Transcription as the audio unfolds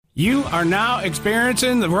You are now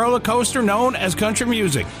experiencing the roller coaster known as country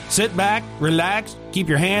music. Sit back, relax, keep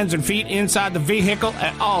your hands and feet inside the vehicle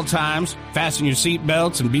at all times, fasten your seat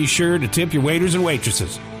belts, and be sure to tip your waiters and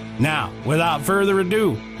waitresses. Now, without further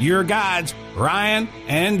ado, your guides, Ryan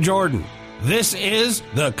and Jordan. This is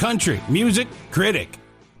the Country Music Critic.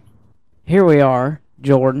 Here we are,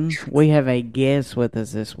 Jordan. We have a guest with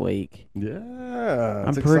us this week. Yeah,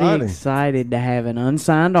 I'm pretty excited to have an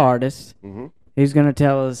unsigned artist who's going to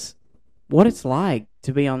tell us what it's like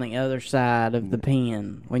to be on the other side of the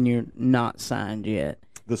pen when you're not signed yet.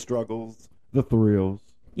 The struggles, the thrills.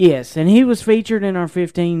 Yes, and he was featured in our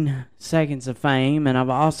 15 Seconds of Fame, and I've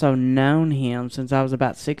also known him since I was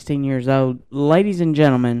about 16 years old. Ladies and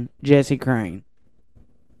gentlemen, Jesse Crain.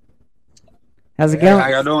 How's it going? How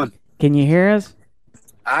y'all doing? Can you hear us?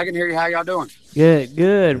 I can hear you. How y'all doing?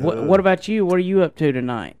 Good. What about you? What are you up to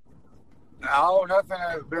tonight? Oh, nothing.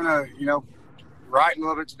 I've been, writing a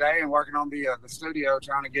little bit today and working on the studio,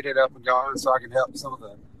 trying to get it up and going so I can help some of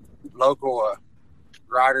the local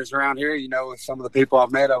writers around here, with some of the people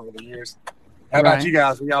I've met over the years. How about you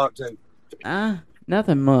guys? What y'all up to?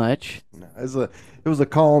 Nothing much. It was a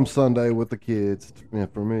calm Sunday with the kids,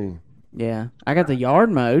 for me. Yeah. I got the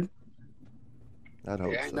yard mowed. I'd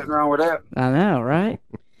hope Ain't nothing wrong with that. I know, right?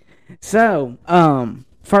 So,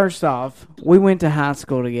 first off, we went to high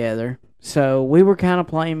school together, so we were kind of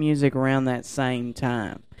playing music around that same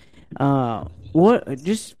time.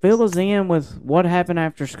 Just fill us in with what happened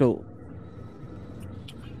after school.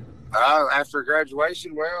 After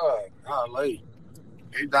graduation, Lee,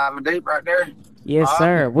 you diving deep right there. Yes,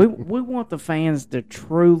 sir. We want the fans to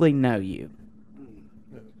truly know you.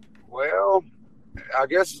 Well, I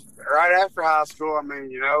guess right after high school,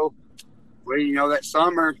 that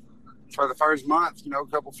summer for the first month, a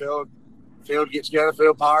couple field get together,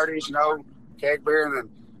 field parties, keg beer, and then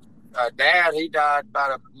Dad, he died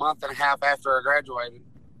about a month and a half after I graduated.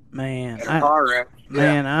 Man, in a car wreck.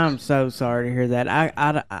 Man, I'm so sorry to hear that.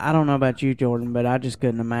 I don't know about you, Jordan, but I just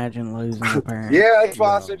couldn't imagine losing a parent. Yeah, that's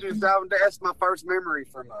why I said that's my first memory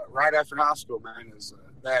from right after high school, man, is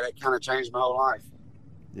that it kind of changed my whole life.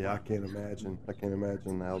 Yeah, I can't imagine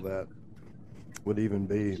how that would even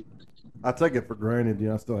be. I take it for granted,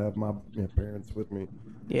 I still have my parents with me.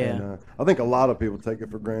 Yeah. And, I think a lot of people take it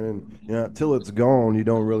for granted, until it's gone, you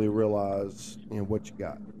don't really realize, what you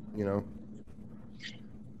got,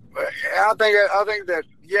 I think that,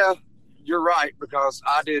 yeah, you're right, because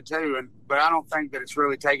I did too, but I don't think that it's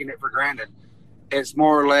really taking it for granted. It's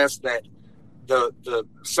more or less that the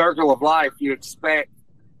circle of life you expect,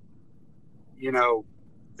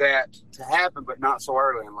 that to happen, but not so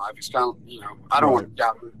early in life. It's kind of, I don't want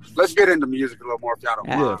to. Let's get into music a little more if y'all don't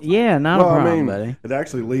mind. Yeah, not a problem, buddy. It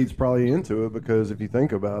actually leads probably into it, because if you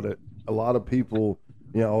think about it, a lot of people,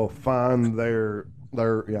 find their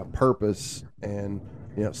purpose and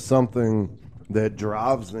something that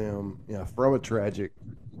drives them, from a tragic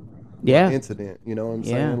incident. You know what I'm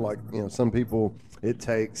saying? Like, some people, it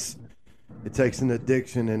takes an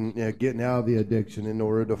addiction and getting out of the addiction in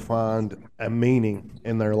order to find a meaning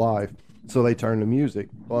in their life. So they turn to music.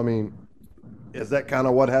 Well, is that kind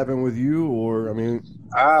of what happened with you, or man,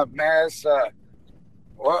 it's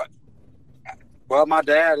well, my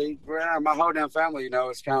dad, my whole damn family,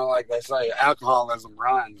 it's kind of like they say, alcoholism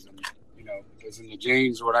runs, and it's in the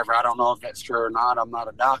genes or whatever. I don't know if that's true or not. I'm not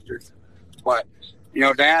a doctor, but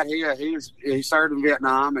Dad, he served in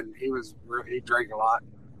Vietnam, and he drank a lot.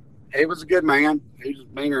 He was a good man. He was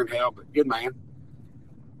meaner than hell, but good man.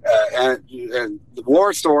 And the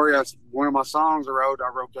war story, that's one of my songs I wrote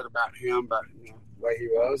that about him, about the way he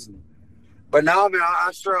was. But no,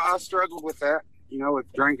 I struggled with that. With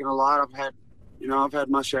drinking a lot. I've had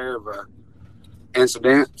my share of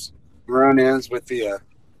incidents, run-ins with the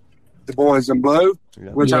boys in blue,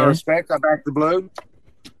 which I respect. I back the blue.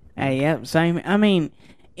 Hey, yeah, same.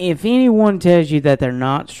 If anyone tells you that they're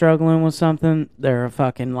not struggling with something, they're a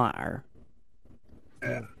fucking liar.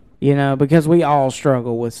 Yeah. Because we all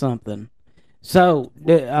struggle with something. So,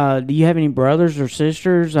 do you have any brothers or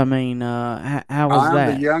sisters? How was that?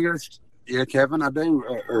 I'm the youngest. Yeah, Kevin, I do.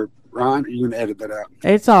 Or Ron, you can edit that out.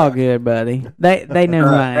 It's all good, buddy. They know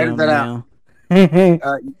who I am now.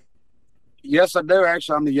 Yes, I do.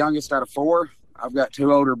 Actually, I'm the youngest out of 4. I've got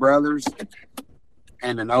 2 older brothers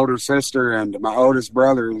and an older sister, and my oldest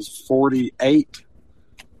brother is 48,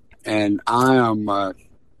 and I am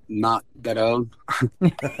not that old.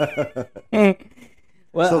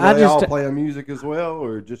 Well, so they all play music as well,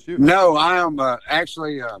 or just you? No, I am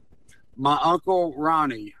actually my uncle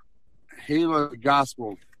Ronnie. He was a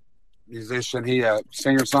gospel musician. He a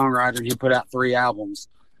singer-songwriter. He put out 3 albums,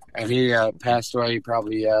 and he passed away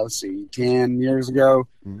probably 10 years ago.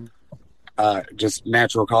 Just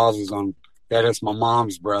natural causes. On that is my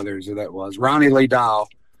mom's brother, so that was Ronnie Lee Dial,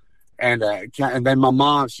 and then my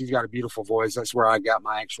mom, she's got a beautiful voice. That's where I got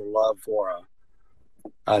my actual love for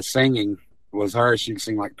singing. Was her. She could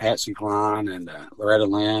sing like Patsy Cline and Loretta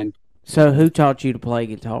Lynn. So who taught you to play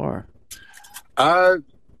guitar?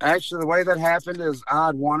 Actually, the way that happened is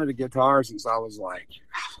I'd wanted a guitar since I was like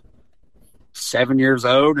 7 years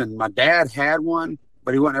old, and my dad had one,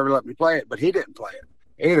 but he wouldn't ever let me play it. But he didn't play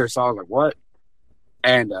it either, so I was like, "What?"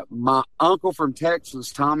 And my uncle from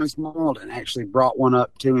Texas, Thomas Malden, actually brought one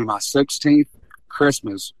up to me my 16th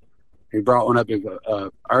Christmas. He brought one up as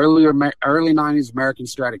early 90s American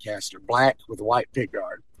Stratocaster, black with a white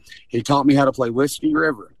pickguard. He taught me how to play Whiskey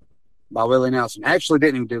River by Willie Nelson. Actually,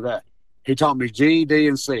 didn't even do that. He taught me G, D,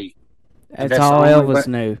 and C. That's all Elvis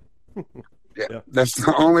knew. Yeah, that's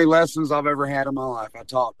the only lessons I've ever had in my life. I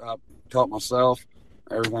taught myself,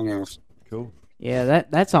 everything else. Cool. Yeah,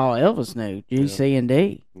 that's all Elvis knew. G, C, and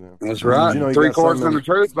D. Yeah. That's right. You 3 chords and the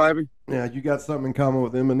truth, baby. Yeah, you got something in common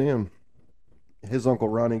with Eminem. His Uncle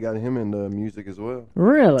Ronnie got him into music as well.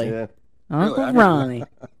 Really? Yeah. Uncle Really? Ronnie.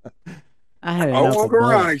 I had an Uncle Uncle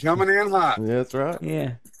Ronnie coming in hot. Yeah, that's right.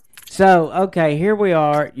 Yeah. So, okay, here we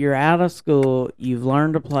are. You're out of school. You've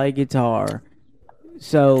learned to play guitar.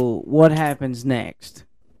 So, what happens next?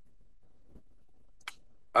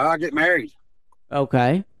 I get married.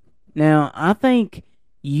 Okay. Now, I think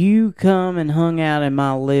you come and hung out in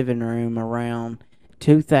my living room around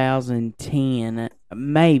 2010,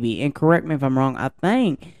 maybe. And correct me if I'm wrong. I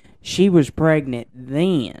think she was pregnant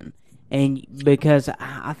then. And because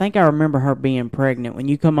I think I remember her being pregnant when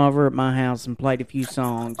you come over at my house and played a few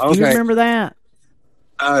songs. Do you remember that?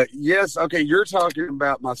 Yes. Okay, you're talking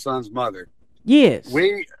about my son's mother. Yes.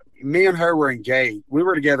 Me and her were engaged. We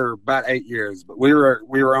were together about 8 years, but we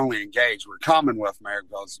were only engaged. We're Commonwealth married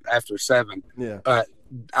because after 7. Yeah.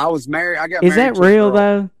 I was married. I got Is married. that real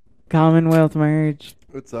though? Commonwealth marriage?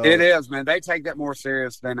 It is, man. They take that more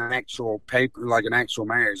serious than an actual paper, like an actual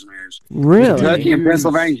marriage. Really? Kentucky and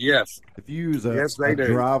Pennsylvania, yes. If you use a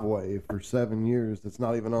driveway for 7 years that's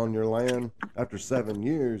not even on your land, after 7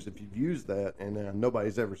 years, if you've used that and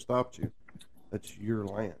nobody's ever stopped you, that's your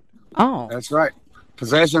land. Oh. That's right.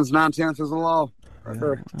 Possession's 9/10 is the law. Right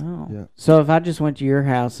there. Oh. Yeah. So if I just went to your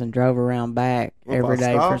house and drove around back every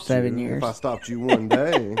day for 7 years. If I stopped you one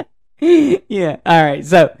day. Yeah. All right.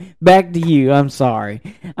 So back to you. I'm sorry.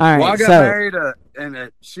 All right. Well, I got married,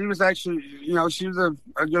 and she was actually, she was a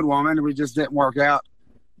good woman, and we just didn't work out.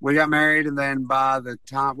 We got married, and then by the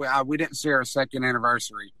time we didn't see our 2nd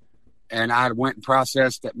anniversary, and I went and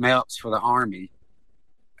processed at Melts for the Army,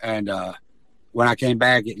 and when I came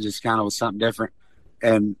back, it just kind of was something different,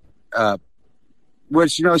 and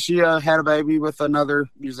which she had a baby with another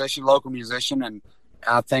musician, local musician, and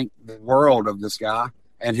I think the world of this guy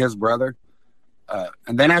and his brother.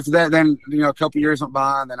 And then after that, a couple years went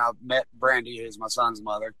by, and then I met Brandy, who's my son's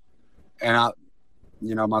mother. And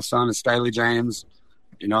my son is Staley James.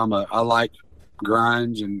 I like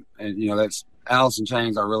grunge and that's Alice in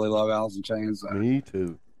Chains. I really love Alice in Chains. Me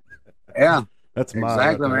too. Yeah. That's my,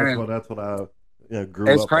 exactly, man. That's what I grew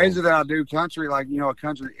up It's crazy on. that I do country, like, a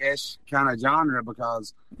country-ish kind of genre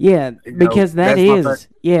because. Yeah, because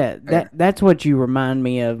that's what you remind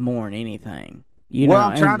me of more than anything.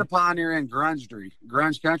 I'm trying to pioneer in grunge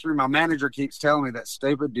country. My manager keeps telling me that's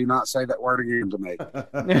stupid. Do not say that word again to me.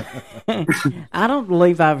 I don't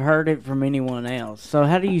believe I've heard it from anyone else. So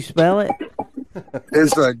how do you spell it?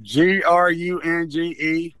 It's a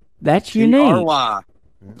GRUNGE. That's unique. RY.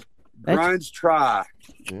 Grunge try.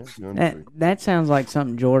 Yeah, that sounds like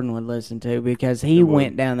something Jordan would listen to because he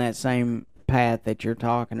went down that same path that you're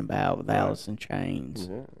talking about with Alice in Chains.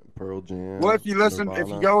 Yeah. Pearl Jam. Well, if you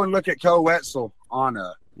go and look at Cole Wetzel on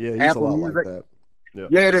he's Apple a lot Music, like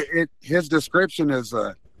that. Yeah, his description is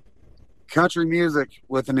country music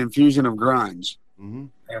with an infusion of grunge. Mm-hmm.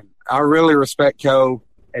 And I really respect Cole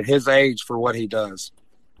at his age for what he does.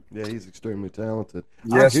 Yeah, he's extremely talented.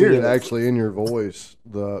 Yes, I hear he it is. actually in your voice,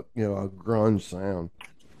 a grunge sound.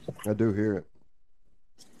 I do hear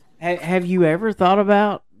it. Have you ever thought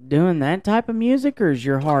about doing that type of music, or is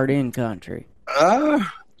your heart in country? I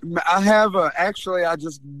have actually. I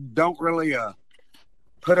just don't really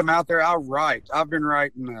put them out there. I write. I've been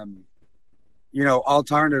writing,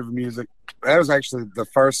 alternative music. That was actually the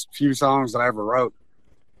first few songs that I ever wrote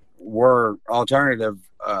were alternative.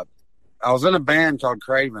 I was in a band called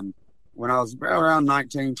Craven when I was around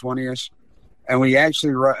 19, 20-ish, and we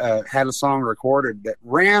actually had a song recorded that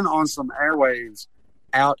ran on some airwaves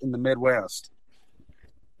out in the Midwest.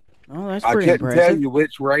 Oh, that's I pretty couldn't tell impressive. you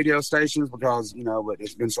which radio stations because, but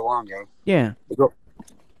it's been so long ago. Yeah.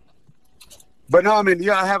 But no, I mean,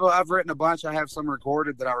 yeah, I've written a bunch. I have some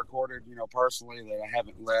recorded that I recorded, personally that I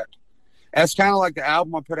haven't let. That's kind of like the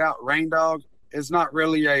album I put out, Rain Dog. It's not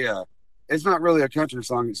really a country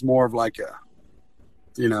song. It's more of like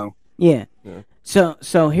Yeah. Yeah.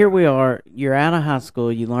 So here we are. You're out of high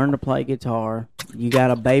school. You learn to play guitar. You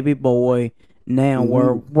got a baby boy. Now,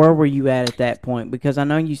 where were you at that point? Because I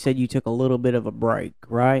know you said you took a little bit of a break,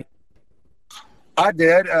 right? I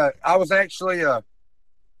did. I was actually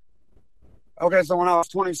okay. So when I was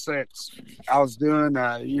 26, I was doing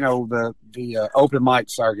the open mic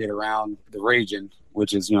circuit around the region,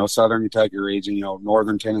 which is Southern Kentucky region,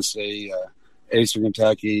 Northern Tennessee, Eastern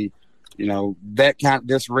Kentucky,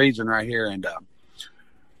 this region right here, and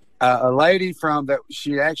a lady from that,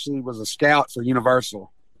 she actually was a scout for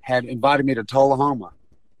Universal, had invited me to Tullahoma,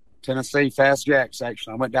 Tennessee, Fast Jacks.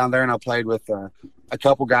 Actually, I went down there and I played with a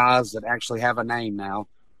couple guys that actually have a name now.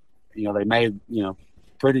 They made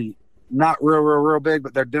pretty, not real big,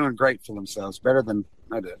 but they're doing great for themselves, better than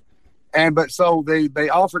I did. But so they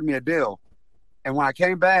offered me a deal, and when I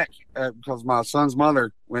came back, because my son's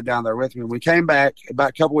mother went down there with me, when we came back about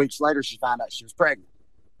a couple weeks later, she found out she was pregnant.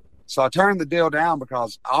 So I turned the deal down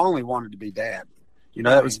because I only wanted to be dad.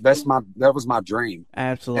 That was my dream.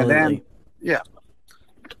 Absolutely. And then,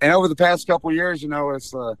 and over the past couple of years,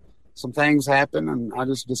 it's some things happen, and I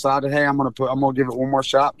just decided, hey, I'm gonna give it one more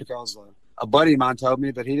shot because a buddy of mine told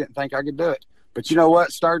me that he didn't think I could do it. But you know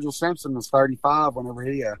what? Sturgill Simpson was 35 whenever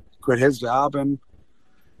he quit his job, and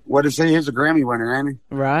what is he? He's a Grammy winner, ain't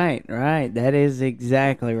he? Right. That is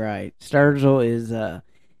exactly right. Sturgill is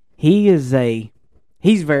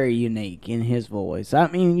he's very unique in his voice. I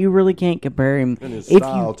mean, you really can't compare him. And his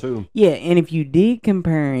style, too. Yeah, and if you did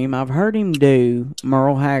compare him, I've heard him do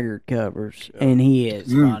Merle Haggard covers, and he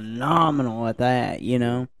is phenomenal at that,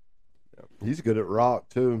 He's good at rock,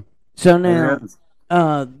 too. So now,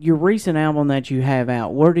 your recent album that you have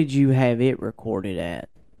out, where did you have it recorded at?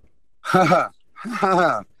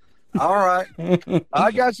 All right,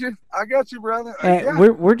 I got you, brother.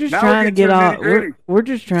 We're just trying to get all we're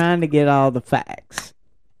just trying to get all the facts.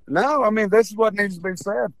 No, I mean, this is what needs to be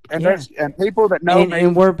said, and and people that know me,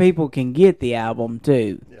 and where people can get the album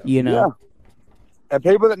too. Yeah. And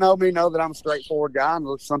people that know me know that I'm a straightforward guy,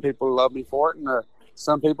 and some people love me for it, and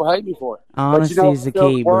some people hate me for it. Honesty is the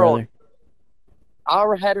key, brother. I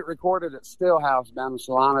had it recorded at Stillhouse down in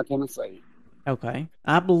Salina, Tennessee. Okay,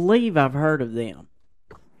 I believe I've heard of them.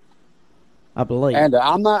 And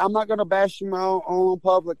I'm not going to bash him on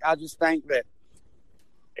public. I just think that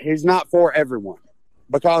he's not for everyone.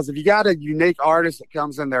 Because if you got a unique artist that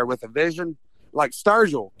comes in there with a vision, like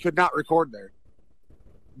Sturgill could not record there.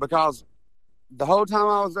 Because the whole time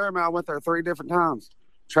I was there, man, I went there 3 different times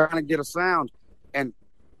trying to get a sound. And,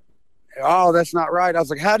 that's not right. I was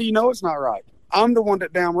like, how do you know it's not right? I'm the one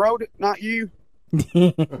that down wrote it, not you.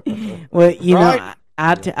 Well, know,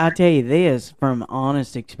 I tell you this from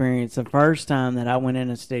honest experience. The first time that I went in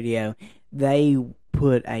a studio, they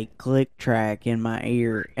put a click track in my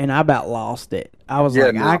ear, and I about lost it. I was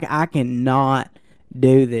I cannot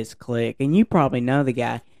do this click. And you probably know the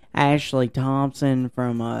guy, Ashley Thompson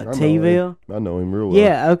from T-ville. I know him real well.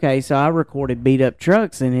 Yeah, okay. So I recorded Beat Up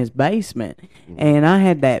Trucks in his basement, and I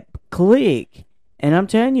had that click. And I'm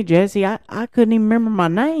telling you, Jesse, I couldn't even remember my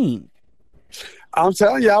name. I'm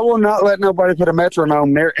telling you, I will not let nobody put a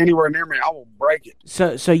metronome anywhere near me. I will break it.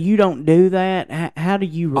 So you don't do that? How do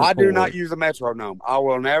you record? I do not use a metronome. I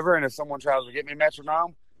will never. And if someone tries to get me a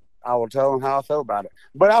metronome, I will tell them how I feel about it.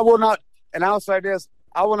 But I will not. And I'll say this: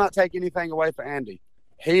 I will not take anything away from Andy.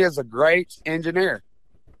 He is a great engineer,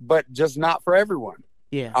 but just not for everyone.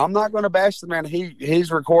 Yeah, I'm not going to bash the man.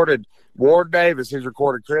 He's recorded Ward Davis. He's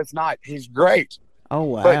recorded Chris Knight. He's great. Oh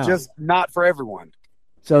wow! But just not for everyone.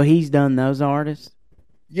 So he's done those artists?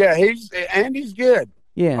 Yeah, Andy's good.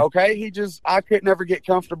 Yeah. Okay, I could never get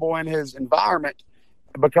comfortable in his environment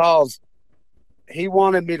because he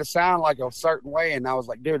wanted me to sound like a certain way, and I was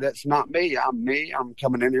like, dude, that's not me. I'm me. I'm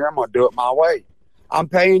coming in here. I'm going to do it my way. I'm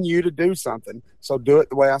paying you to do something, so do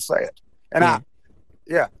it the way I say it. And I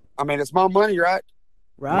mean, it's my money, right?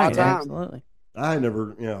 Right, my time. Absolutely. I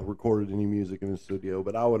never, recorded any music in the studio,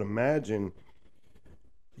 but I would imagine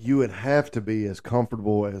you would have to be as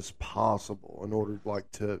comfortable as possible in order,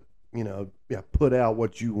 to, put out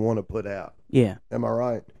what you want to put out. Yeah. Am I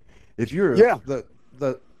right? If you're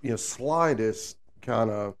the slightest kind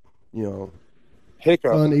of,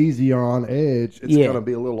 hiccup, uneasy or on edge, it's going to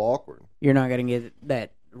be a little awkward. You're not going to get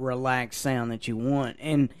that relaxed sound that you want.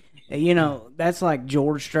 And, that's like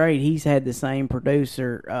George Strait. He's had the same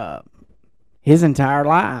producer his entire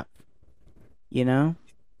life. you know?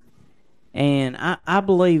 And I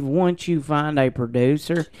believe once you find a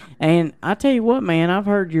producer, and I tell you what, man, I've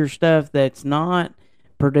heard your stuff that's not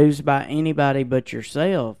produced by anybody but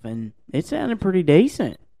yourself, and it sounded pretty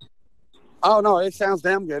decent. Oh no, it sounds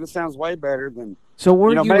damn good. It sounds way better than. So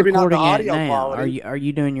where are you maybe not the recording at audio now? quality. Are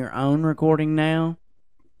you doing your own recording now?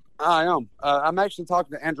 I am. I'm actually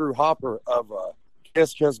talking to Andrew Hopper of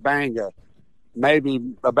Kiss Kiss Bang,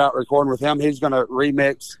 maybe about recording with him. He's going to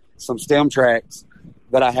remix some stem tracks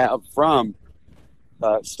that I have from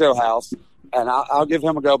Stillhouse, and I'll give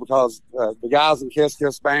him a go because the guys in Kiss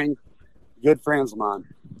Kiss Bang, good friends of mine.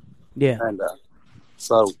 Yeah. And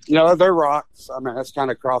so, they're rocks. I mean, that's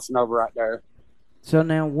kind of crossing over right there. So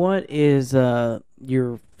now what is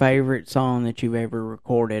your favorite song that you've ever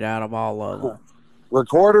recorded out of all of them?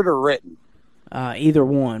 Recorded or written? Either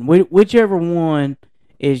one. Whichever one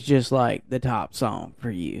is just like the top song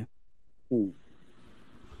for you. The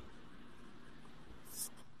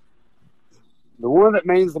one that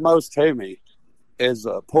means the most to me is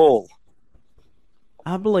Pull.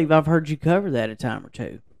 I believe I've heard you cover that a time or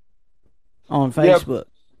two on Facebook.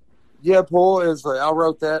 Yeah, Pull is, I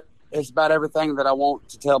wrote that. It's about everything that I want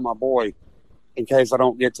to tell my boy in case I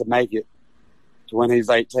don't get to make it to when he's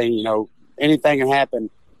 18. Anything can happen,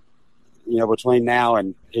 between now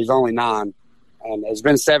and he's only 9. And it's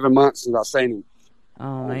been 7 months since I've seen him.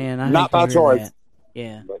 Oh, man. I not hate to by hear choice. that.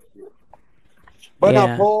 Yeah. But Yeah.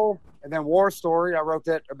 now Pull, and then War Story. I wrote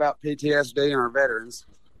that about PTSD and our veterans.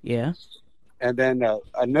 Yeah. And then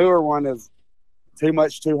a newer one is Too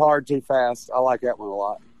Much, Too Hard, Too Fast. I like that one a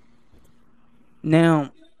lot.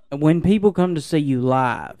 Now, when people come to see you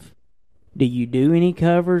live, do you do any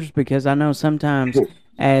covers? Because I know sometimes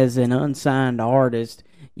as an unsigned artist,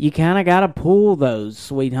 you kind of got to pull those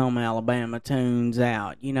Sweet Home Alabama tunes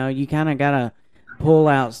out. You kind of got to pull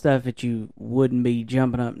out stuff that you wouldn't be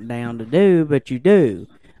jumping up and down to do, but you do.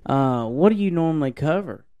 What do you normally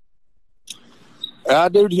cover? I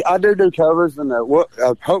do covers, and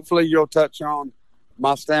hopefully you'll touch on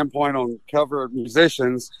my standpoint on cover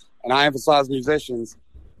musicians, and I emphasize musicians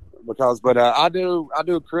but I do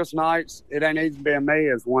Chris Knight's It Ain't Easy Being Me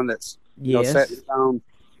is one that's set in stone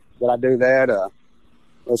that I do that.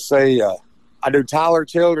 Let's see, I do Tyler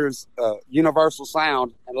Childers' Universal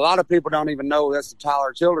Sound, and a lot of people don't even know that's a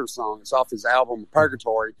Tyler Childers song. It's off his album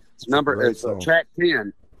Purgatory. It's track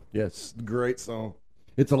 10. Yes, great song.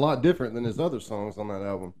 It's a lot different than his other songs on that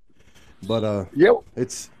album, but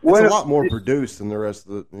it's a lot more produced than the rest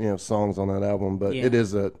of the songs on that album. But it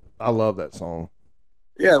is I love that song.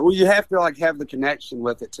 Yeah, well, you have to have the connection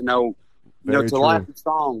with it to know, like the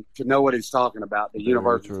song, to know what he's talking about, the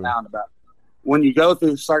universal sound about. When you go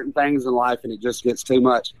through certain things in life and it just gets too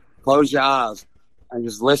much, close your eyes and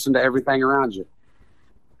just listen to everything around you.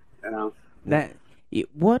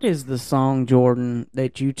 What is the song, Jordan,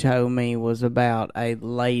 that you told me was about a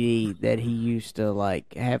lady that he used to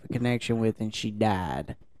have a connection with and she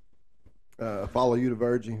died? Follow You to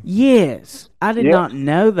Virgie. Yes, I did not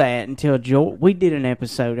know that until we did an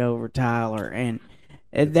episode over Tyler, and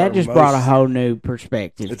that just brought a whole new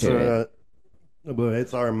perspective to it. But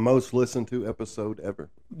it's our most listened to episode ever.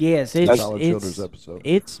 Yes, Childers episode.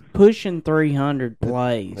 It's pushing 300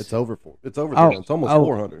 plays. It's over 300. It's almost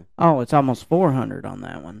 400. Oh, it's almost 400 on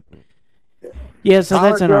that one. Yeah, so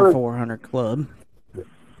that's in our 400 club.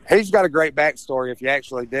 He's got a great backstory if you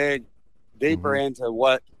actually dig deeper into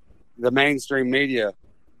what the mainstream media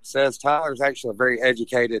says. Tyler's actually a very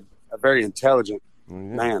educated, a very intelligent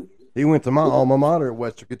man. He went to my alma mater at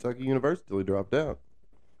Western Kentucky University till he dropped out.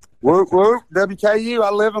 Whoop, whoop, WKU.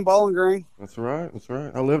 I live in Bowling Green. That's right.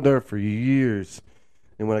 I lived there for years.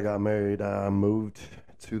 And when I got married, I moved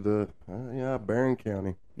to the Barron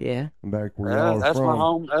County. Yeah. Back where y'all are that's from. My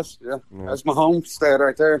home. That's my homestead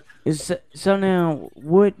right there. So now,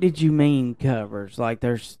 what did you mean covers?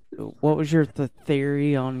 What was your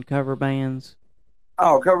theory on cover bands?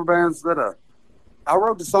 Oh, cover bands that I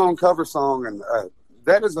wrote the song Cover Song, and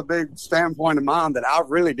that is a big standpoint of mine that I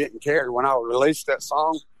really didn't care when I released that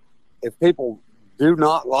song. If people do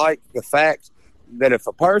not like the fact that if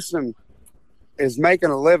a person is making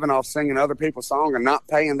a living off singing other people's songs and not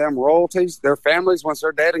paying them royalties, their families, once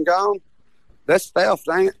they're dead and gone, that's theft,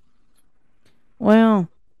 ain't it? Well,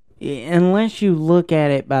 unless you look at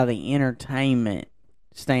it by the entertainment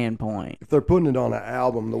standpoint. If they're putting it on an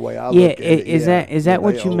album the way I look at it. Is that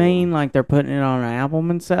what you mean? Like they're putting it on an album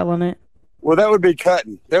and selling it? Well, that would be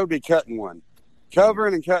cutting. That would be cutting one.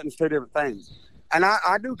 Covering and cutting is two different things. And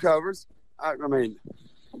I do covers. I mean,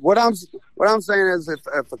 what I'm saying is if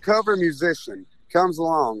a cover musician comes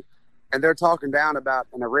along and they're talking down about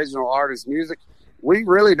an original artist's music, we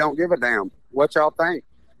really don't give a damn what y'all think.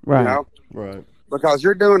 Right. You know, Right. because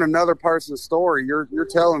you're doing another person's story. You're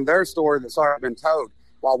telling their story that's already been told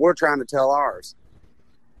while we're trying to tell ours.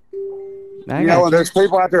 I You got know, you. and there's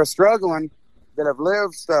people out there struggling that have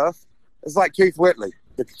lived stuff. It's like Keith Whitley.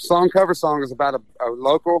 The cover song is about a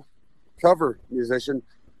local cover musician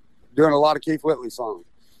doing a lot of Keith Whitley songs.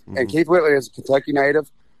 And Keith Whitley is a Kentucky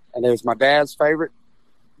native, and it was my dad's favorite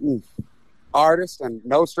artist, and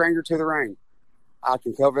no stranger to the rain. I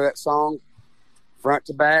can cover that song front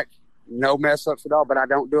to back, no mess ups at all, but I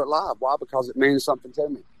don't do it live. Why? Because it means something to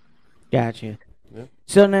me. Gotcha. Yeah.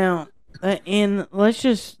 So now, and let's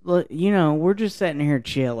just, we're just sitting here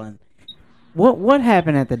chilling. What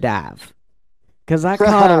happened at the dive? Because I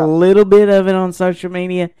caught a little bit of it on social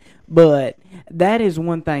media, but that is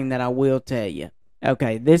one thing that I will tell you.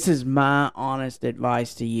 Okay, this is my honest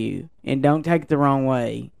advice to you, and don't take it the wrong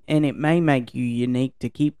way, and it may make you unique to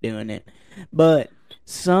keep doing it, but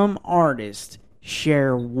some artists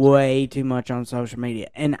share way too much on social media,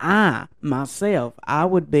 and I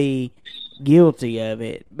would be guilty of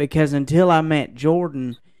it, because until I met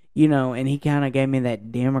Jordan, and he kind of gave me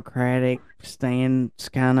that Democratic stance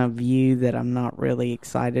kind of view that I'm not really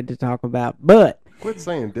excited to talk about, but Quit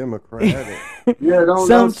saying Democratic. Yeah, don't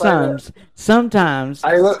say that. sometimes.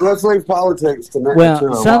 Hey, let's leave politics to next.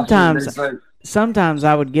 Well, sometimes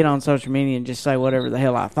I would get on social media and just say whatever the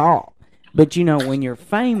hell I thought. But when you're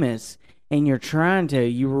famous and you're trying to,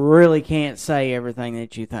 you really can't say everything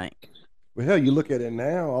that you think. Well, hell, you look at it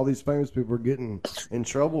now. All these famous people are getting in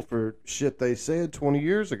trouble for shit they said 20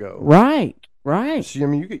 years ago. Right. Right. See, I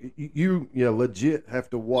mean, you legit have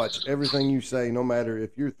to watch everything you say, no matter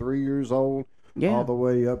if you're 3 years old. Yeah. All the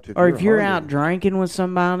way up to. Or if you're 100. out drinking with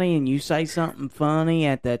somebody and you say something funny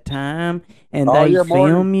at that time and they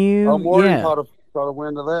film you. Morgan caught a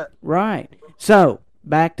wind of that. Right. So,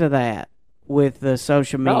 back to that with the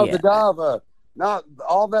social media. No, the dive, not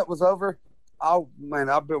all that was over. I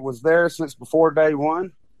was there since before day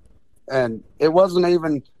one. And it wasn't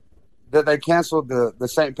even that they canceled the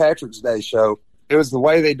St. Patrick's Day show. It was the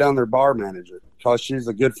way they done their bar manager, because she's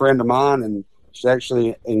a good friend of mine, and she's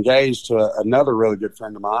actually engaged to another really good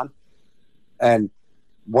friend of mine. And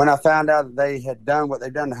when I found out that they had done what they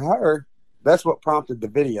done to her, that's what prompted the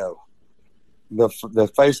video. The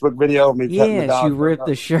Facebook video of me cutting the dog. Yes, you ripped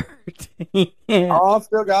the shirt. Yeah. Oh, I've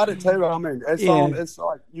still got it too. I mean, it's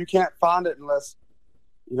like you can't find it unless,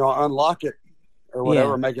 unlock it or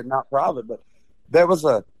whatever, make it not private. But it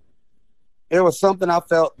was something I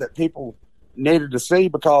felt that people needed to see,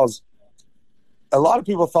 because a lot of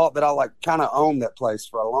people thought that I kind of owned that place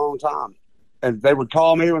for a long time, and they would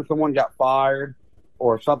call me when someone got fired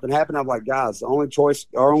or something happened. I'm like, guys, the only choice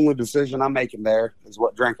or only decision I'm making there is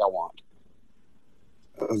what drink I want.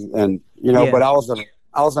 And but I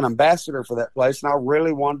was an ambassador for that place, and I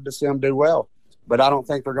really wanted to see them do well. But I don't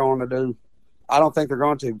think they're going to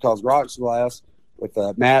because Rocks Glass with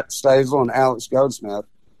Matt Stasel and Alex Goldsmith,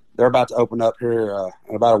 they're about to open up here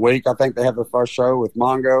in about a week. I think they have their first show with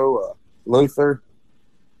Mongo, Luther,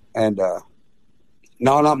 and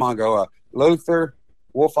no, not Mongo. Luther,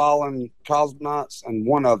 Wolf Island Cosmonauts, and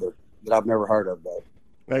one other that I've never heard of though.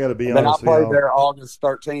 I got to be honest. honest. Then I played there August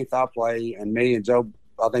 13th. I play, and me and Joe.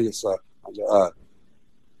 I think it's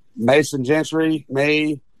Mason Gentry,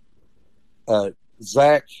 me,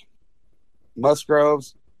 Zach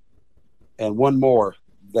Musgroves, and one more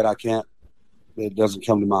that I can't. It doesn't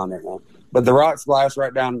come to mind right now. But the Rocks Blast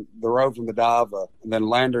right down the road from the dive, and then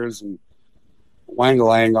Landers and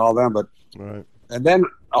Wangalang, all them. But right. And then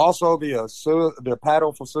also the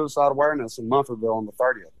paddle for suicide awareness in Munfordville on the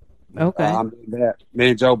 30th. Okay. I'm doing that.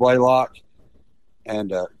 Me and Joe Blaylock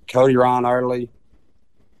and Cody Ron Early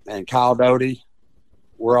and Kyle Doty.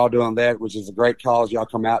 We're all doing that, which is a great cause. Y'all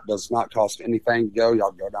come out. It does not cost anything to go.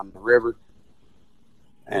 Y'all go down the river.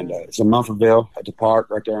 And it's in Munfordville at the park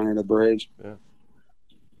right there under the bridge. Yeah.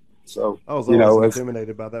 So, I was always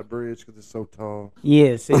intimidated by that bridge because it's so tall.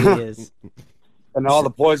 Yes, it is. And all the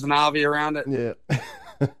poison ivy around it. Yeah.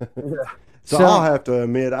 Yeah. So I'll have to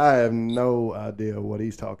admit, I have no idea what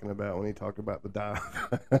he's talking about when he talked about the dive.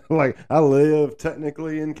 I live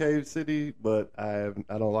technically in Cave City, but I've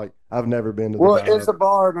never been to the dive. Well, it's a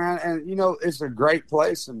bar, man, and it's a great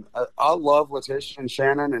place, and I love Letitia and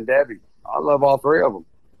Shannon and Debbie. I love all three of them.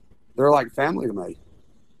 They're like family to me.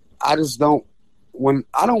 I just don't.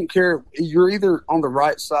 I don't care. You're either on the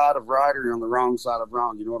right side of right or you're on the wrong side of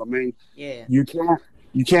wrong. You know what I mean? Yeah. You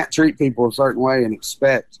can't treat people a certain way and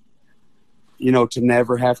expect, to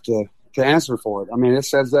never have to answer for it. I mean, it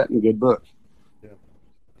says that in a good book. Yeah.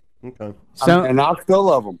 Okay. So, and I still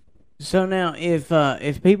love them. So now,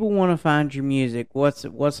 if people want to find your music, what's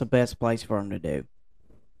the best place for them to do?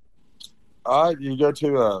 All right, you go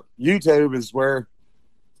to YouTube is where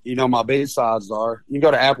my B-sides are. You can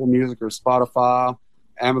go to Apple Music or Spotify,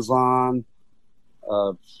 Amazon,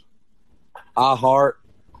 iHeart,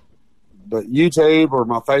 but YouTube or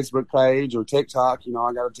my Facebook page or TikTok.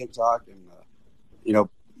 I got a TikTok, and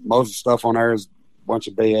most of the stuff on there is a bunch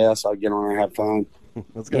of BS. I get on there and have fun.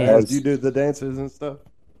 Let's go. Yeah. Do you do the dances and stuff?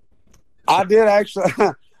 I did actually.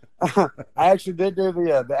 I actually did do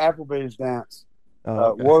the Applebee's dance.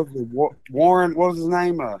 Oh, okay. Warren? What was his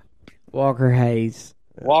name? Walker Hayes.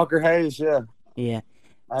 Walker Hayes. Yeah. Yeah.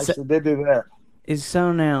 I actually did do that.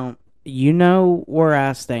 So now you know where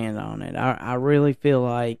I stand on it. I really feel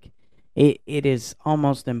like it is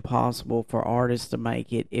almost impossible for artists to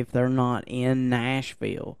make it if they're not in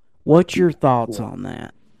Nashville. What's your thoughts on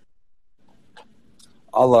that?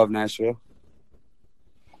 I love Nashville.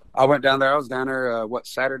 I went down there. I was down there,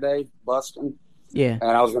 Saturday, busting. Yeah.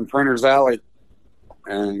 And I was in Printer's Alley.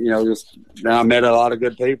 And, I met a lot of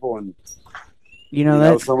good people. And,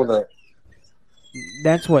 that's, some of the...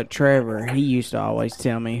 That's what Trevor, he used to always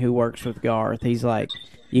tell me, who works with Garth. He's like,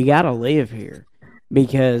 you got to live here.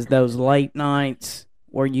 Because those late nights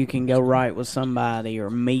where you can go right with somebody or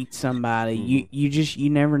meet somebody, you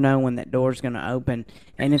never know when that door's going to open.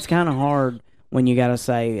 And it's kind of hard when you got to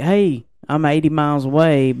say, hey, I'm 80 miles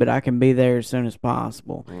away, but I can be there as soon as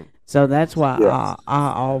possible. So that's why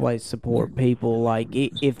I always support people. Like,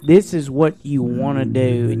 if this is what you want to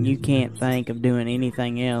do and you can't think of doing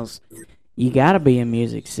anything else, you got to be in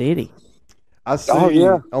Music City. I see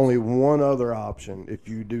only one other option if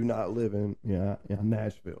you do not live in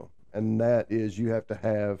Nashville, and that is you have to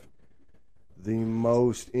have the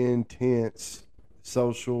most intense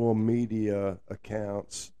social media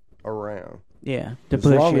accounts around. Yeah, as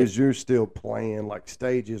long as you're still playing like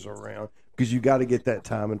stages around, because you got to get that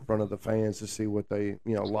time in front of the fans to see what they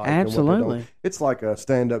like. Absolutely, and what they don't. It's like a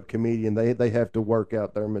stand-up comedian. They have to work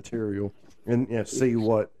out their material and see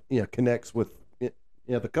what connects with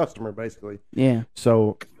the customer basically. Yeah.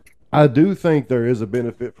 So I do think there is a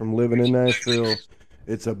benefit from living in Nashville.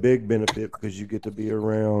 It's a big benefit because you get to be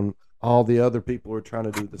around all the other people who are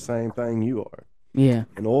trying to do the same thing you are. Yeah.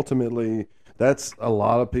 And ultimately, that's a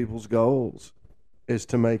lot of people's goals is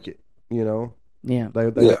to make it, Yeah.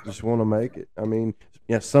 They just want to make it. I mean,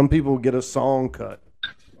 some people get a song cut.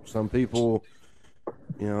 Some people,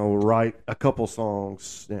 write a couple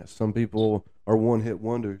songs. Yeah, some people are one-hit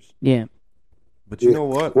wonders. Yeah. But you know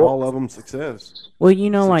what? All of them success. Well,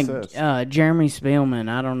 like Jeremy Spillman,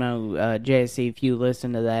 I don't know, Jesse, if you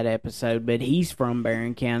listen to that episode, but he's from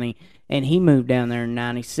Barron County, and he moved down there in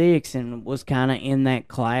 '96 and was kind of in that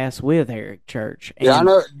class with Eric Church. And I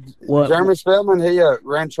know. Jeremy Spillman, he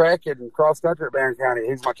ran track and cross country at Barron County.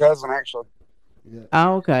 He's my cousin, actually. Yeah.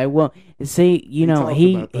 Oh, okay. Well, see,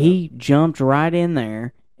 he jumped right in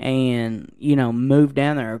there and, moved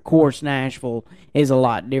down there. Of course, Nashville is a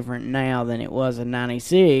lot different now than it was in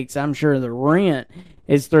 '96. I'm sure the rent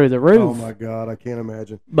is through the roof. Oh, my God. I can't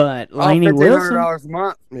imagine. But Lainey Wilson... $1,500 a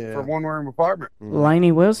month for one-room apartment. Mm-hmm.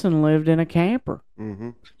 Lainey Wilson lived in a camper.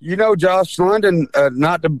 Mm-hmm. Josh London,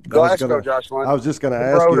 not the Glasgow Josh London. I was just going to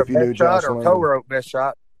ask you if you knew Josh London. Co-wrote Best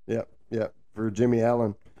Shot. Yep, for Jimmy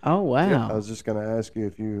Allen. Oh, wow. Yeah, I was just going to ask you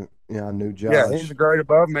if you knew Josh. Yeah, he's a grade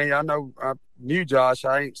above me. I knew Josh.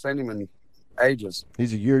 I ain't seen him in ages.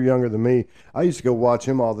 He's a year younger than me. I used to go watch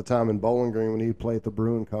him all the time in Bowling Green when he played at the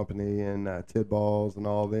Brewing Company and Tidballs and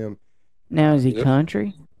all of them. Now is he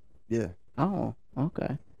country? Yeah. Oh,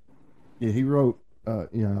 okay. Yeah, he wrote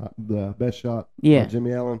the Best Shot. Yeah.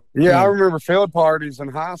 Jimmy Allen. Yeah, I remember field parties in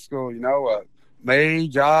high school. Me,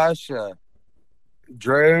 Josh,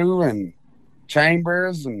 Drew, and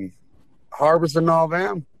Chambers and Harbison and all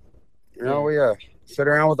them. We sit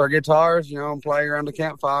around with our guitars, and play around the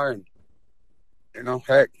campfire. And,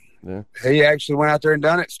 heck, he actually went out there and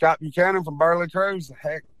done it. Scott Buchanan from Burley Cruz.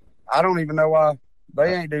 Heck, I don't even know why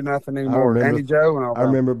they ain't do nothing anymore. Andy Joe and all that. I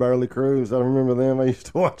remember Burley Cruz. I remember them. I used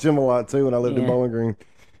to watch them a lot, too, when I lived in Bowling Green.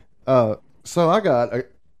 So I got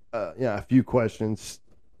a few questions.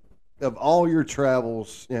 Of all your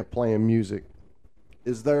travels playing music,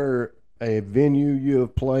 is there a venue you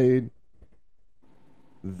have played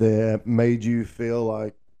that made you feel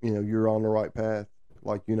like you're on the right path,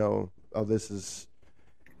 like this is,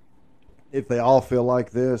 if they all feel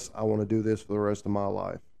like this, I want to do this for the rest of my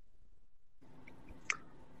life?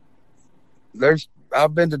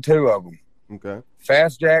 I've been to two of them. Okay.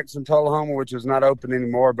 Fast Jacks in Tullahoma, which is not open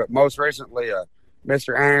anymore, but most recently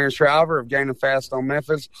Mr. Aaron Shriver of Gaining Fast on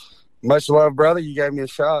Memphis. Much love, brother. You gave me a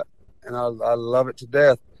shot and I love it to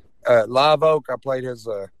death. Live Oak, I played his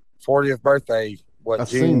 40th birthday. I've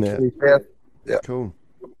June seen that. 25th? Yeah. Cool.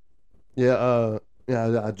 Yeah.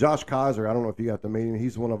 Josh Kaiser. I don't know if you got to meet him.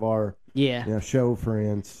 He's one of our Yeah. show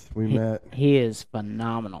friends. We met. He is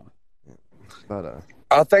phenomenal. But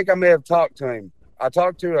I think I may have talked to him. I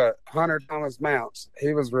talked to Hunter Thomas Mounts.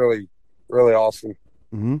 He was really, really awesome.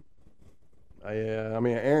 mm-hmm. Yeah, I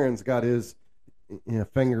mean, Aaron's got his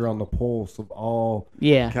finger on the pulse of all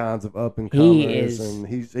Yeah. kinds of up and He comers, is. and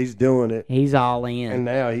he's doing it. He's all in. And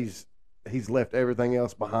now he's left everything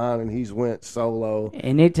else behind, and he's went solo.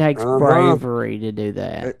 And it takes bravery to do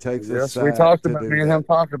that. It takes Yes, a we sack talked to about do me and that. him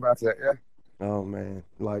talked about that. Yeah, Oh man,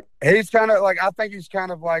 like he's kind of like, I think he's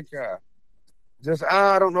kind of like just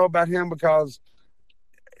I don't know about him because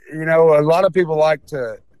a lot of people like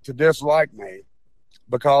to dislike me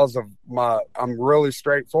because of I'm really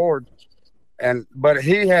straightforward, but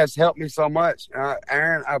he has helped me so much.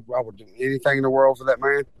 Aaron, I would do anything in the world for that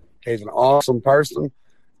man. He's an awesome person.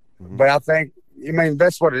 But I think,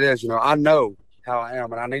 that's what it is. I know how I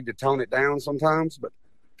am, and I need to tone it down sometimes. But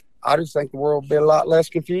I just think the world would be a lot less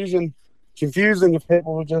confusing if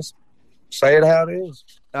people would just say it how it is.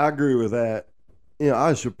 I agree with that.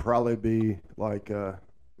 I should probably be like your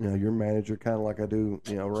manager, kind of like I do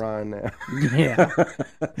Ryan now. Yeah.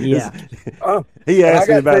 Yeah. He asked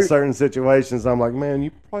me about certain situations. I'm like, man,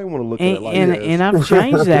 you probably want to look at it like this. And I've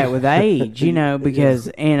changed that with age, because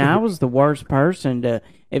and I was the worst person to.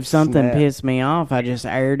 If something pissed me off, I just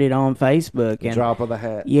aired it on Facebook. And drop of the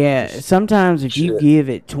hat. Yeah, sometimes if you give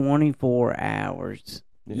it 24 hours,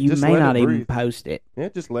 you may not even post it. Yeah,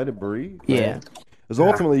 just let it breathe. Yeah. Because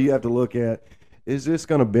ultimately you have to look at, is this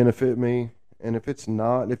going to benefit me? And if it's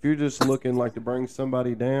not, if you're just looking like to bring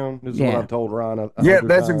somebody down, this is what I've told Ryan.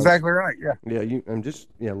 That's exactly right. Yeah.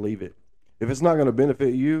 Yeah, leave it. If it's not going to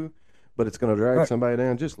benefit you, but it's going to drag somebody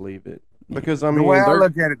down, just leave it. Because, the way I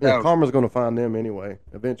look at it, though, karma's going to find them anyway,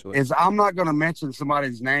 eventually. Is I'm not going to mention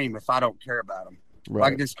somebody's name if I don't care about them.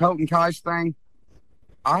 Right. Like this Colton Kice thing,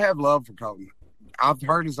 I have love for Colton. I've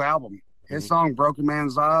heard his album. His song, Broken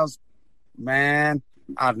Man's Eyes, man,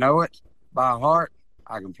 I know it by heart.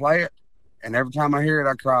 I can play it. And every time I hear it,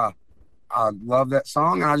 I cry. I love that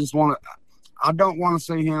song, and I don't want to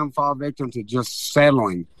see him fall victim to just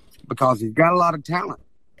settling because he's got a lot of talent.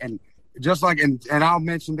 And just like, and I'll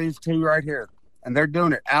mention these two right here, and they're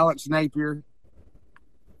doing it. Alex Napier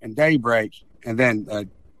and Daybreak, and then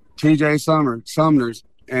TJ Sumners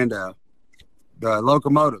and the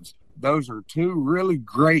Locomotives. Those are two really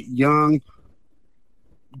great young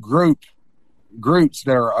groups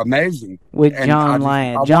that are amazing. With John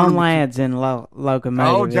Ladd. John Ladd's in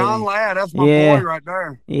Locomotive. Oh, John Ladd. That's my boy right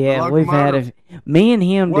there. Yeah, we've had me and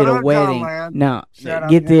him did a wedding. No,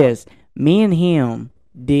 get this. Me and him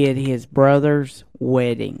did his brother's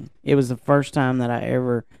wedding. It was the first time that I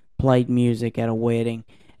ever played music at a wedding.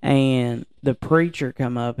 And the preacher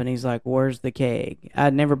come up and he's like, where's the keg?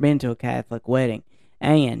 I'd never been to a Catholic wedding.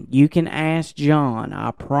 And you can ask John,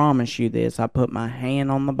 I promise you this, I put my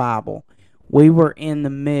hand on the Bible. We were in the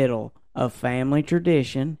middle of family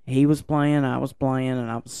tradition. He was playing, I was playing,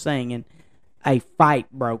 and I was singing. A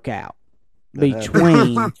fight broke out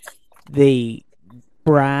between the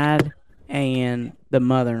bride and the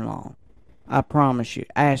mother-in-law. I promise you.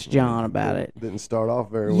 Ask John about it. Didn't start off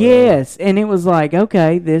very well. Yes, and it was like,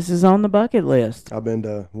 okay, this is on the bucket list. I've been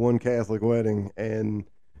to one Catholic wedding, and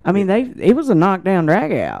it was a knockdown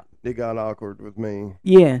drag out. It got awkward with me.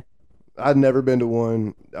 Yeah. I'd never been to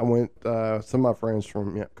one. I went, some of my friends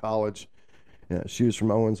from college. Yeah, she was from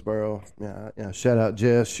Owensboro. Yeah, shout out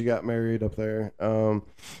Jess. She got married up there.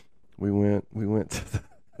 We went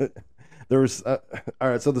to there was, all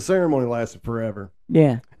right, so the ceremony lasted forever.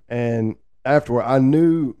 Yeah. And afterward, I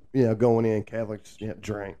knew, going in, Catholics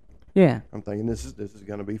drank. Yeah. I'm thinking this is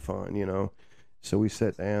going to be fun, So we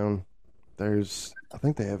sat down. I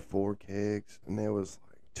think they have 4 kegs, and there was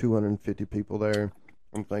like 250 people there.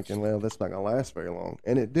 I'm thinking, well, that's not going to last very long.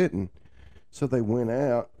 And it didn't. So they went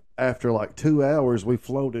out. After like 2 hours, we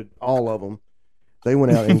floated all of them. They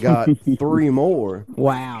went out and got 3 more.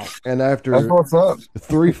 Wow. And after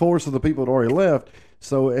 3/4 of the people had already left.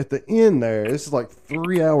 So at the end there, this is like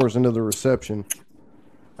 3 hours into the reception.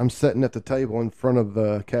 I'm sitting at the table in front of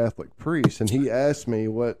the Catholic priest, and he asked me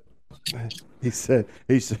what he said.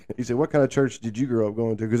 He said, what kind of church did you grow up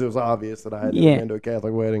going to? Because it was obvious that I had never been to a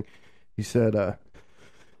Catholic wedding. He said, I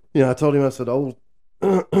told him, I said,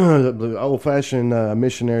 old-fashioned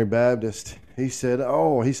missionary Baptist. He said,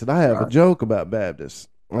 I have a joke about Baptists.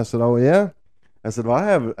 I said, oh, yeah? I said,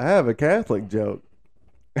 well, I have a Catholic joke.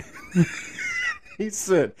 He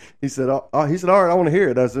said, all right, I want to hear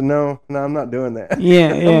it. I said, no, I'm not doing that.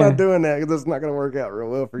 Yeah, I'm not doing that because it's not going to work out real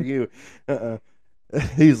well for you.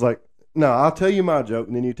 He's like, no, I'll tell you my joke,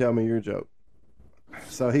 and then you tell me your joke.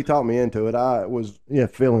 So he talked me into it. I was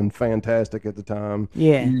feeling fantastic at the time.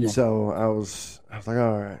 Yeah. So I was like,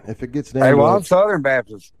 all right, if it gets down. Hey, to well, it, I'm Southern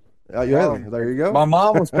Baptist. there you go. My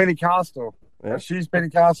mom was Pentecostal. Yeah. She's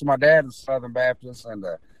Pentecostal. My dad is Southern Baptist. And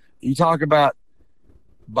you talk about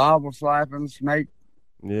Bible slapping, snake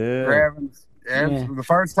Yeah. grabbing. Yeah. The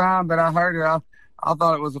first time that I heard it, I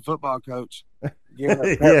thought it was a football coach. Giving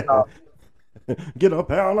a pep Yeah. talk. Get up,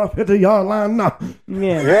 pound up, hit the yard line now.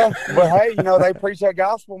 Yeah. Yeah, but hey, they preach that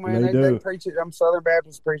gospel, man. They They do. preach it. Them Southern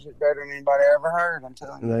Baptists preach it better than anybody ever heard. I'm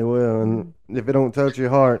telling you. They will, and if it don't touch your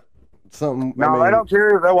heart, something. No, they don't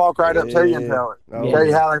care. They walk right up to you and tell it. Oh, Tell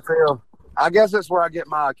you how they feel. I guess that's where I get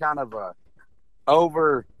my kind of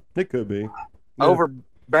It could be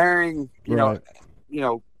overbearing, Right.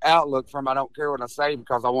 outlook from I don't care what I say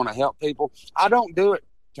because I want to help people. I don't do it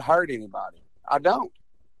to hurt anybody. I don't.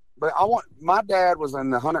 But my dad was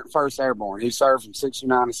in the 101st Airborne. He served from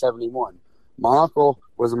 69 to 71. My uncle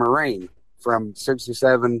was a Marine from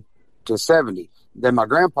 67 to 70. Then my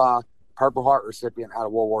grandpa, Purple Heart recipient out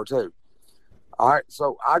of World War II. All right,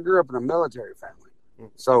 so I grew up in a military family.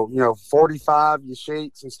 So, 45 your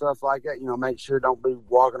sheets and stuff like that, make sure don't be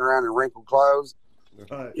walking around in wrinkled clothes.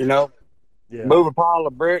 Right. Yeah. Move a pile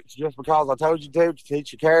of bricks just because I told you to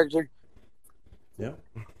teach your character. Yeah.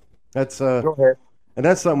 That's Go ahead. and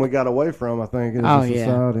that's something we got away from, I think, as Oh, a yeah.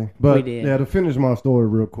 society. But We did. to finish my story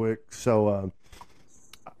real quick, so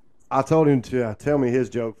I told him to tell me his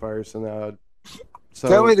joke first, and so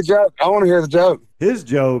Tell me the joke. I want to hear the joke. his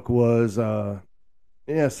joke was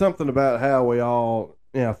something about how we all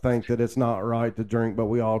think that it's not right to drink, but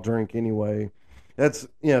we all drink anyway. That's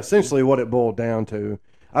essentially what it boiled down to.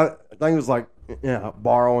 I think it was like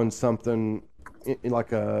borrowing something like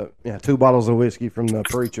 2 bottles of whiskey from the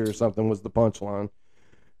preacher or something was the punchline.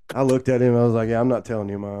 I looked at him. I was like, "Yeah, I'm not telling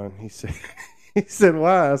you mine." He said,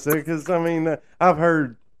 "Why?" I said, "Because I've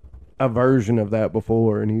heard a version of that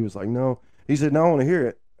before." And he was like, "No." He said, "No, I want to hear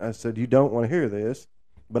it." I said, "You don't want to hear this,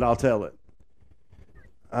 but I'll tell it."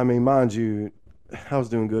 I mean, mind you, I was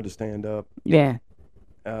doing good to stand up. Yeah.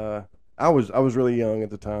 I was really young at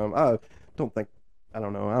the time. I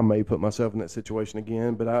don't know. I may put myself in that situation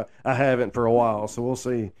again, but I haven't for a while, so we'll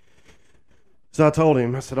see. So I told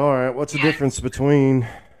him, I said, "All right, what's the difference between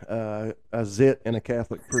a zit and a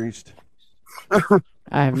Catholic priest?"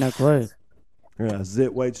 I have no clue.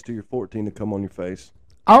 Zit waits till you're 14 to come on your face.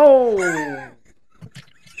 Oh.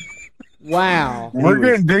 Wow. We're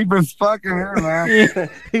getting deep as fucking here, man.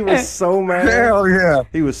 He was so mad. Hell yeah.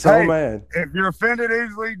 He was so Hey, mad. If you're offended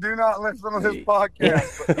easily, do not listen to this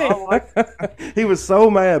podcast. But I like He was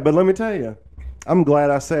so mad, but let me tell you, I'm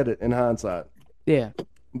glad I said it in hindsight. Yeah.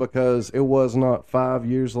 Because it was not 5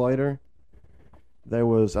 years later. There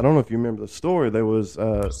was, I don't know if you remember the story, there was,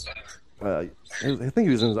 I think he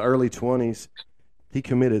was in his early 20s. He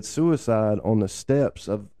committed suicide on the steps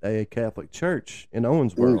of a Catholic church in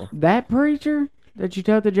Owensboro. That preacher that you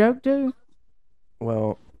told the joke to?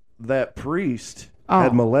 Well, that priest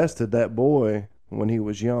had molested that boy when he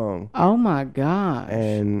was young. Oh my gosh.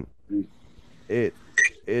 And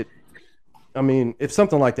I mean, if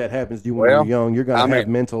something like that happens to you when you're young, you're going to have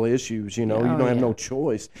mental issues, you don't have no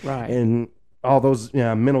choice. Right. And all those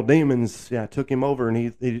mental demons took him over,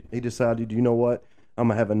 and he decided, you know what, I'm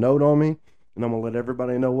going to have a note on me, and I'm going to let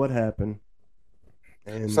everybody know what happened.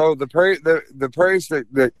 And so the priest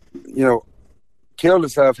that killed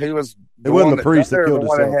himself, he was it wasn't the priest that killed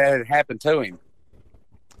himself. himself. What had happened to him.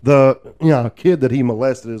 The kid that he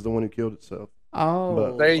molested is the one who killed himself.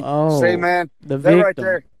 Oh. See, man, the that right victim.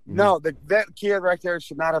 there. No, that kid right there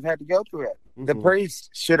should not have had to go through it. The priest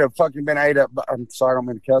should have fucking been ate up. I'm sorry, I don't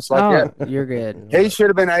mean to cuss like that. You're good. He should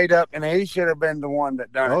have been ate up, and he should have been the one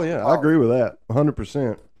that done it. Oh, yeah, I agree with that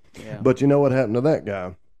 100%. Yeah. But you know what happened to that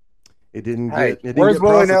guy? It didn't get where's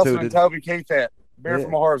Willie Nelson prosecuted. and Toby Keith at? Beer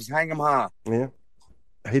from a horse, hang him high. Yeah.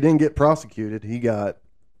 He didn't get prosecuted. He got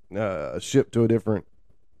shipped to a different,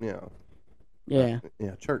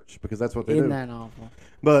 church, because that's what they Isn't do. that awful?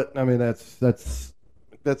 But I mean, that's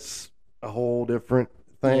a whole different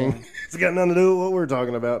thing. Yeah. It's got nothing to do with what we're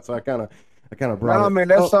talking about. So I kind of brought. No, I mean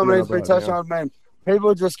that's something that needs to be touched on. on, man.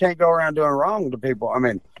 People just can't go around doing wrong to people. I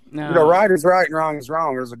mean, No. right is right and wrong is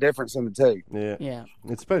wrong. There's a difference in the two. Yeah. Yeah.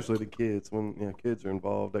 Especially the kids when kids are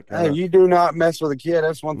involved. That kind Hey, of, you do not mess with a kid.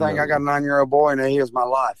 That's one thing. No. I got a 9-year-old boy, and he is my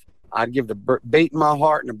life. I'd give the beat in my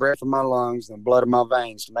heart and the breath of my lungs and the blood of my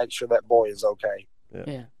veins to make sure that boy is okay.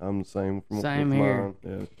 Yeah. I'm the same. Same with here. mine.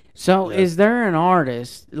 Yeah. So, Yeah. is there an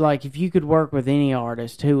artist, like if you could work with any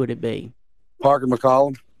artist, who would it be? Parker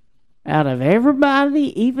McCollum. Out of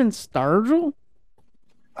everybody, even Sturgill?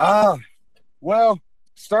 Well,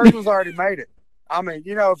 Sturgill's already made it. I mean,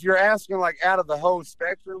 you know, if you're asking like out of the whole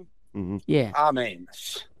spectrum, Yeah, I mean,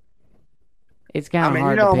 it's kind of you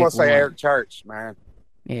hard know, to I'm pick gonna say one. Eric Church, man,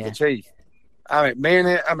 Yeah, the Chief. I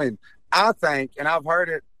mean, I think, and I've heard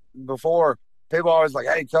it before. People always like,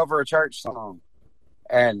 "Hey, cover a church song,"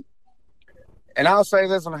 and I'll say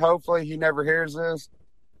this, and hopefully he never hears this,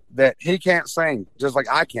 that he can't sing, just like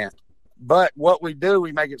I can't. But what we do,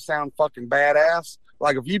 we make it sound fucking badass.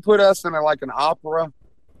 Like if you put us in like an opera,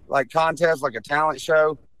 like contest, like a talent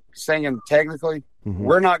show, singing technically,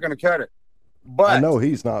 we're not going to cut it. But I know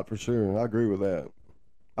he's not for sure. I agree with that.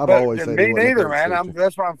 I've but always said me neither, man.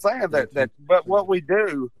 That's what I'm saying. But what we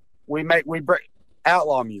do, we break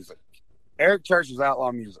outlaw music. Eric Church is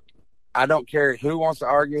outlaw music. I don't care who wants to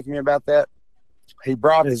argue with me about that. He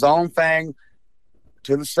brought his own thing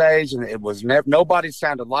to the stage, and it was never. Nobody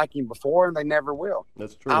sounded like him before, and they never will.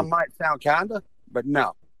 That's true. I might sound kinda, but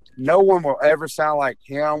no one will ever sound like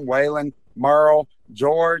him. Waylon, Merle,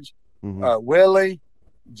 George, Willie,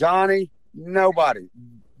 Johnny. Nobody.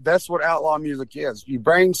 That's what outlaw music is. You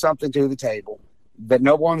bring something to the table that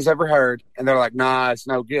no one's ever heard, and they're like, "Nah, it's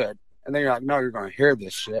no good." And then you're like, "No, you're going to hear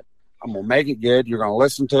this shit. I'm going to make it good. You're going to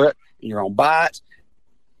listen to it. And you're going to buy it.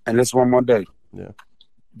 And this is what I'm going to do." Yeah.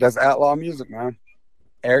 That's outlaw music, man.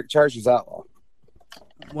 Eric Church is outlaw.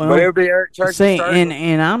 well, But it would be Eric Church. see,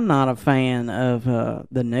 and I'm not a fan of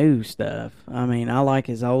the new stuff. I mean, I like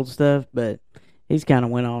his old stuff, but he's kind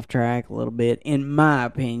of went off track a little bit, in my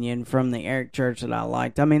opinion, from the Eric Church that I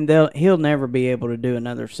liked. I mean, he'll never be able to do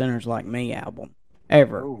another Sinners Like Me album,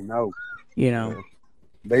 ever. Oh, no. You know?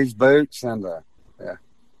 These boots and yeah.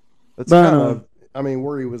 That's kind of, I mean,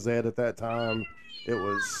 where he was at that time, it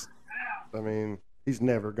was, I mean, he's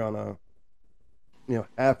never gonna,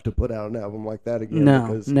 have to put out an album like that again. No,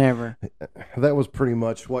 because never. That was pretty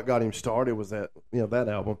much what got him started. Was that that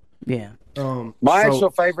album? Yeah. My actual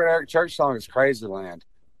favorite Eric Church song is Crazy Land.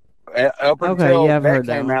 Up until I've heard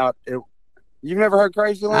that came one. out, you've never heard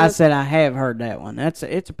Crazy Land? I said I have heard that one. It's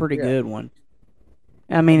a pretty good one.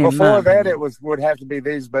 I mean, before that, it would have to be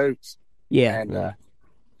These Boots. Yeah.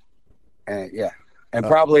 And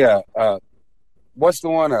probably what's the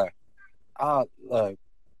one?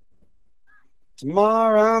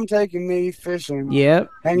 Tomorrow I'm taking me fishing. Yep.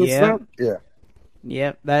 Yeah.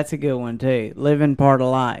 Yep. That's a good one too. Living Part of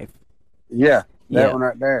Life. Yeah. That one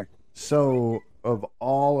right there. So, of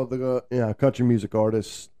all of the country music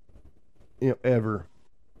artists, ever,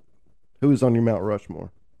 who's on your Mount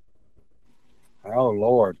Rushmore? Oh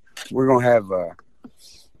Lord, we're gonna have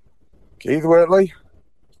Keith Whitley.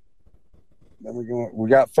 Then we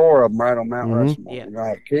got 4 of them right on Mount Rushmore. Yeah. We're gonna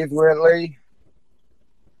have Keith Whitley,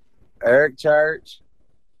 Eric Church,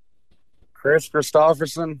 Chris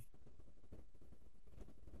Christopherson.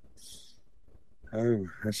 Oh,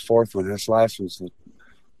 that's 4th one. This last one's and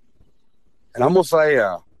I'm gonna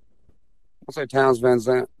say Towns Van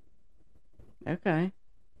Zandt. Okay.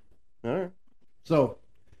 All right. So,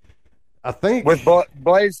 I think with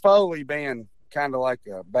Blaze Foley being kind of like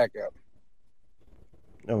a backup.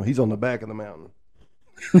 Oh, he's on the back of the mountain.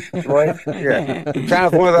 Yeah, kind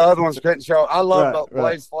of one of the other ones couldn't show. I love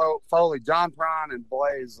Blaze Foley, John Prine, and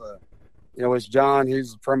Blaze. It's John.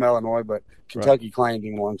 He's from Illinois, but Kentucky claimed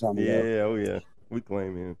him a long time ago. Yeah, oh yeah, we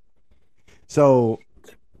claim him. So,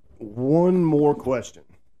 one more question.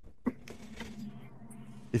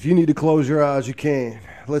 If you need to close your eyes, you can.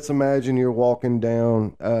 Let's imagine you're walking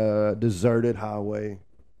down a deserted highway.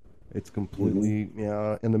 It's completely,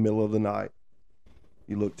 in the middle of the night.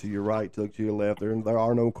 You look to your right, you look to your left. There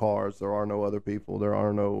are no cars. There are no other people. There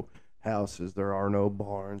are no houses. There are no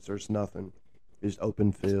barns. There's nothing. It's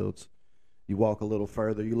open fields. You walk a little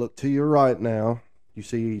further. You look to your right now. You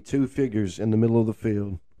see 2 figures in the middle of the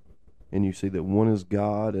field. And you see that one is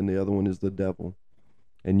God and the other one is the devil.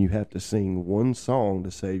 And you have to sing one song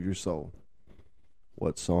to save your soul.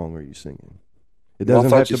 What song are you singing? It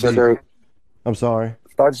doesn't have to be. I'm sorry.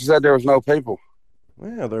 I thought you said there was no people.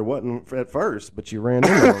 Well, there wasn't at first, but you ran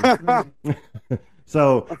into them.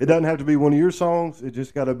 So it doesn't have to be one of your songs. It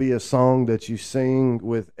just got to be a song that you sing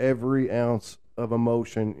with every ounce of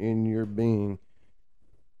emotion in your being.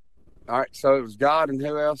 All right. So it was God, and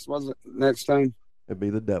who else was it next time? It'd be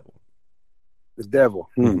the devil. The devil.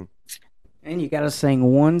 Mm-hmm. And you got to sing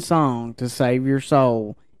one song to save your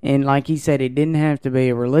soul. And like he said, it didn't have to be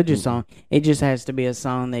a religious song. It just has to be a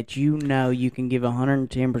song that you can give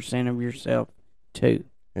 110% of yourself to.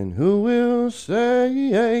 And who will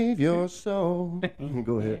save your soul?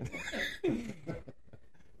 Go ahead.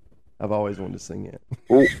 I've always wanted to sing it.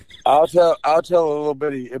 Well, I'll tell a little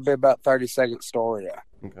bitty. It'll be about 30-second story.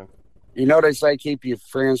 Okay. You know they say keep your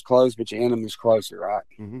friends close, but your enemies closer, right?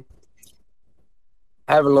 Mm-hmm.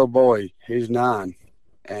 I have a little boy. He's 9.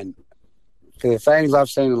 And for the things I've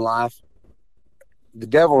seen in life, the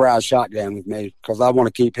devil rides shotgun with me because I want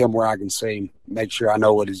to keep him where I can see him, make sure I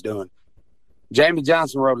know what he's doing. Jamie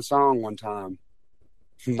Johnson wrote a song one time,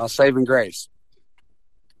 My Saving Grace.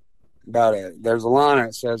 There's a line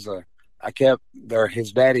that says,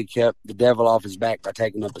 his daddy kept the devil off his back by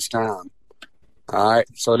taking up his time. All right.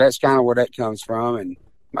 So that's kind of where that comes from. And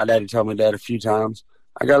my daddy told me that a few times.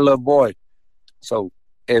 I got a little boy. So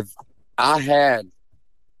if I had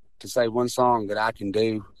to say one song that I can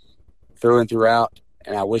do through and throughout,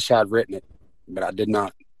 and I wish I'd written it, but I did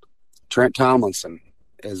not. Trent Tomlinson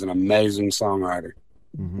is an amazing songwriter.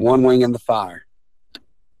 Mm-hmm. One Wing in the Fire.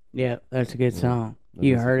 Yeah, that's a good song.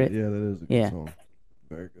 You heard it? Yeah, that is a good song.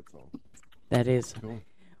 Very good song. That is. Cool.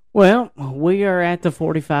 Well, we are at the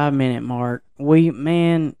 45-minute mark.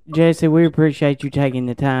 Jesse, we appreciate you taking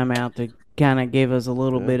the time out to kind of give us a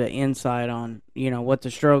little bit of insight on, what the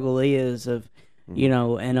struggle is of,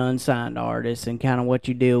 an unsigned artist and kind of what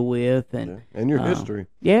you deal with and your history.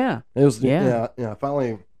 Yeah. It was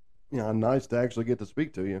finally nice to actually get to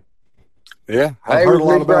speak to you. Yeah. I've heard a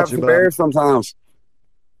lot about you, some beers sometimes.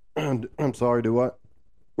 I'm sorry, do what?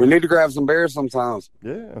 We need to grab some beers sometimes.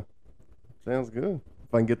 Yeah. Sounds good.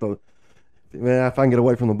 If I can get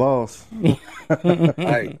away from the boss.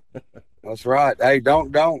 Hey, that's right. Hey,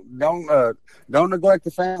 don't neglect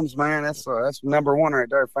the families, man. That's number one right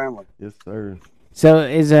there, family. Yes, sir.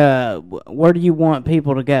 So where do you want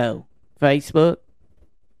people to go? Facebook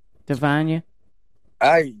to find you?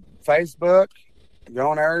 Hey, Facebook.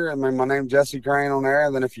 Go on there. My name's Jesse Crane on there.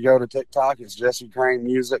 And then if you go to TikTok, it's Jesse Crane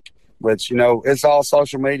Music, which, it's all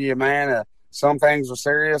social media, man. Some things are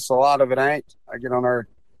serious. A lot of it ain't. I get on there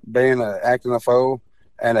acting a fool.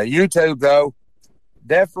 And YouTube, though,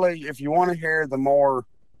 definitely, if you want to hear the more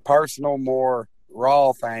personal, more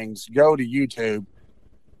raw things, go to YouTube.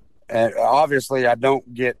 And obviously, I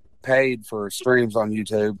don't get paid for streams on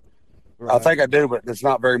YouTube. Right. I think I do, but it's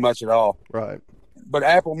not very much at all. Right. But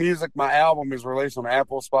Apple Music, my album is released on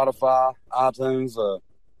Apple, Spotify, iTunes,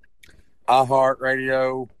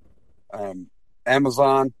 iHeartRadio,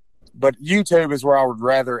 Amazon. But YouTube is where I would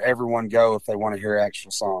rather everyone go if they want to hear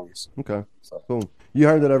actual songs. Okay. So. Cool. You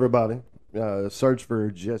heard that, everybody. Search for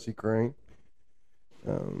Jesse Crane.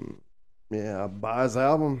 Buy his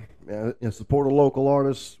album. Support a local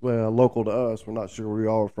artist. Well, local to us. We're not sure where we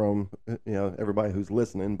are from, everybody who's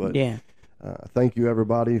listening. But thank you,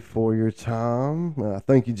 everybody, for your time.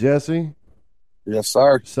 Thank you, Jesse. Yes,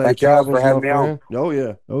 sir. Thank y'all for having me on. Oh,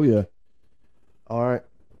 yeah. All right.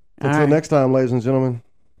 Until next time, ladies and gentlemen.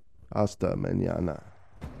 Hasta mañana.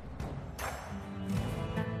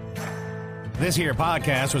 This here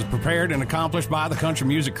podcast was prepared and accomplished by the Country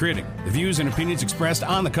Music Critic. The views and opinions expressed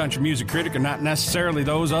on the Country Music Critic are not necessarily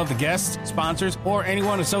those of the guests, sponsors, or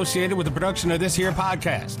anyone associated with the production of this here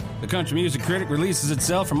podcast. The Country Music Critic releases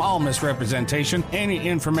itself from all misrepresentation. Any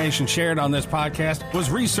information shared on this podcast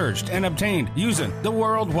was researched and obtained using the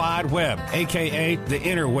World Wide Web, aka the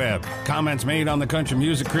interweb. Comments made on the Country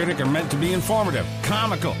Music Critic are meant to be informative,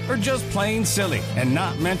 comical, or just plain silly, and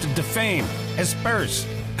not meant to defame, asperse,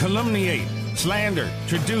 calumniate, slander,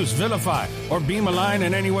 traduce, vilify, or be malign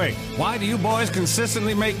in any way. Why do you boys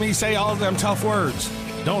consistently make me say all them tough words?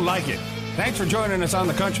 Don't like it. Thanks for joining us on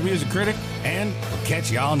the Country Music Critic, and we'll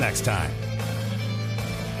catch y'all next time.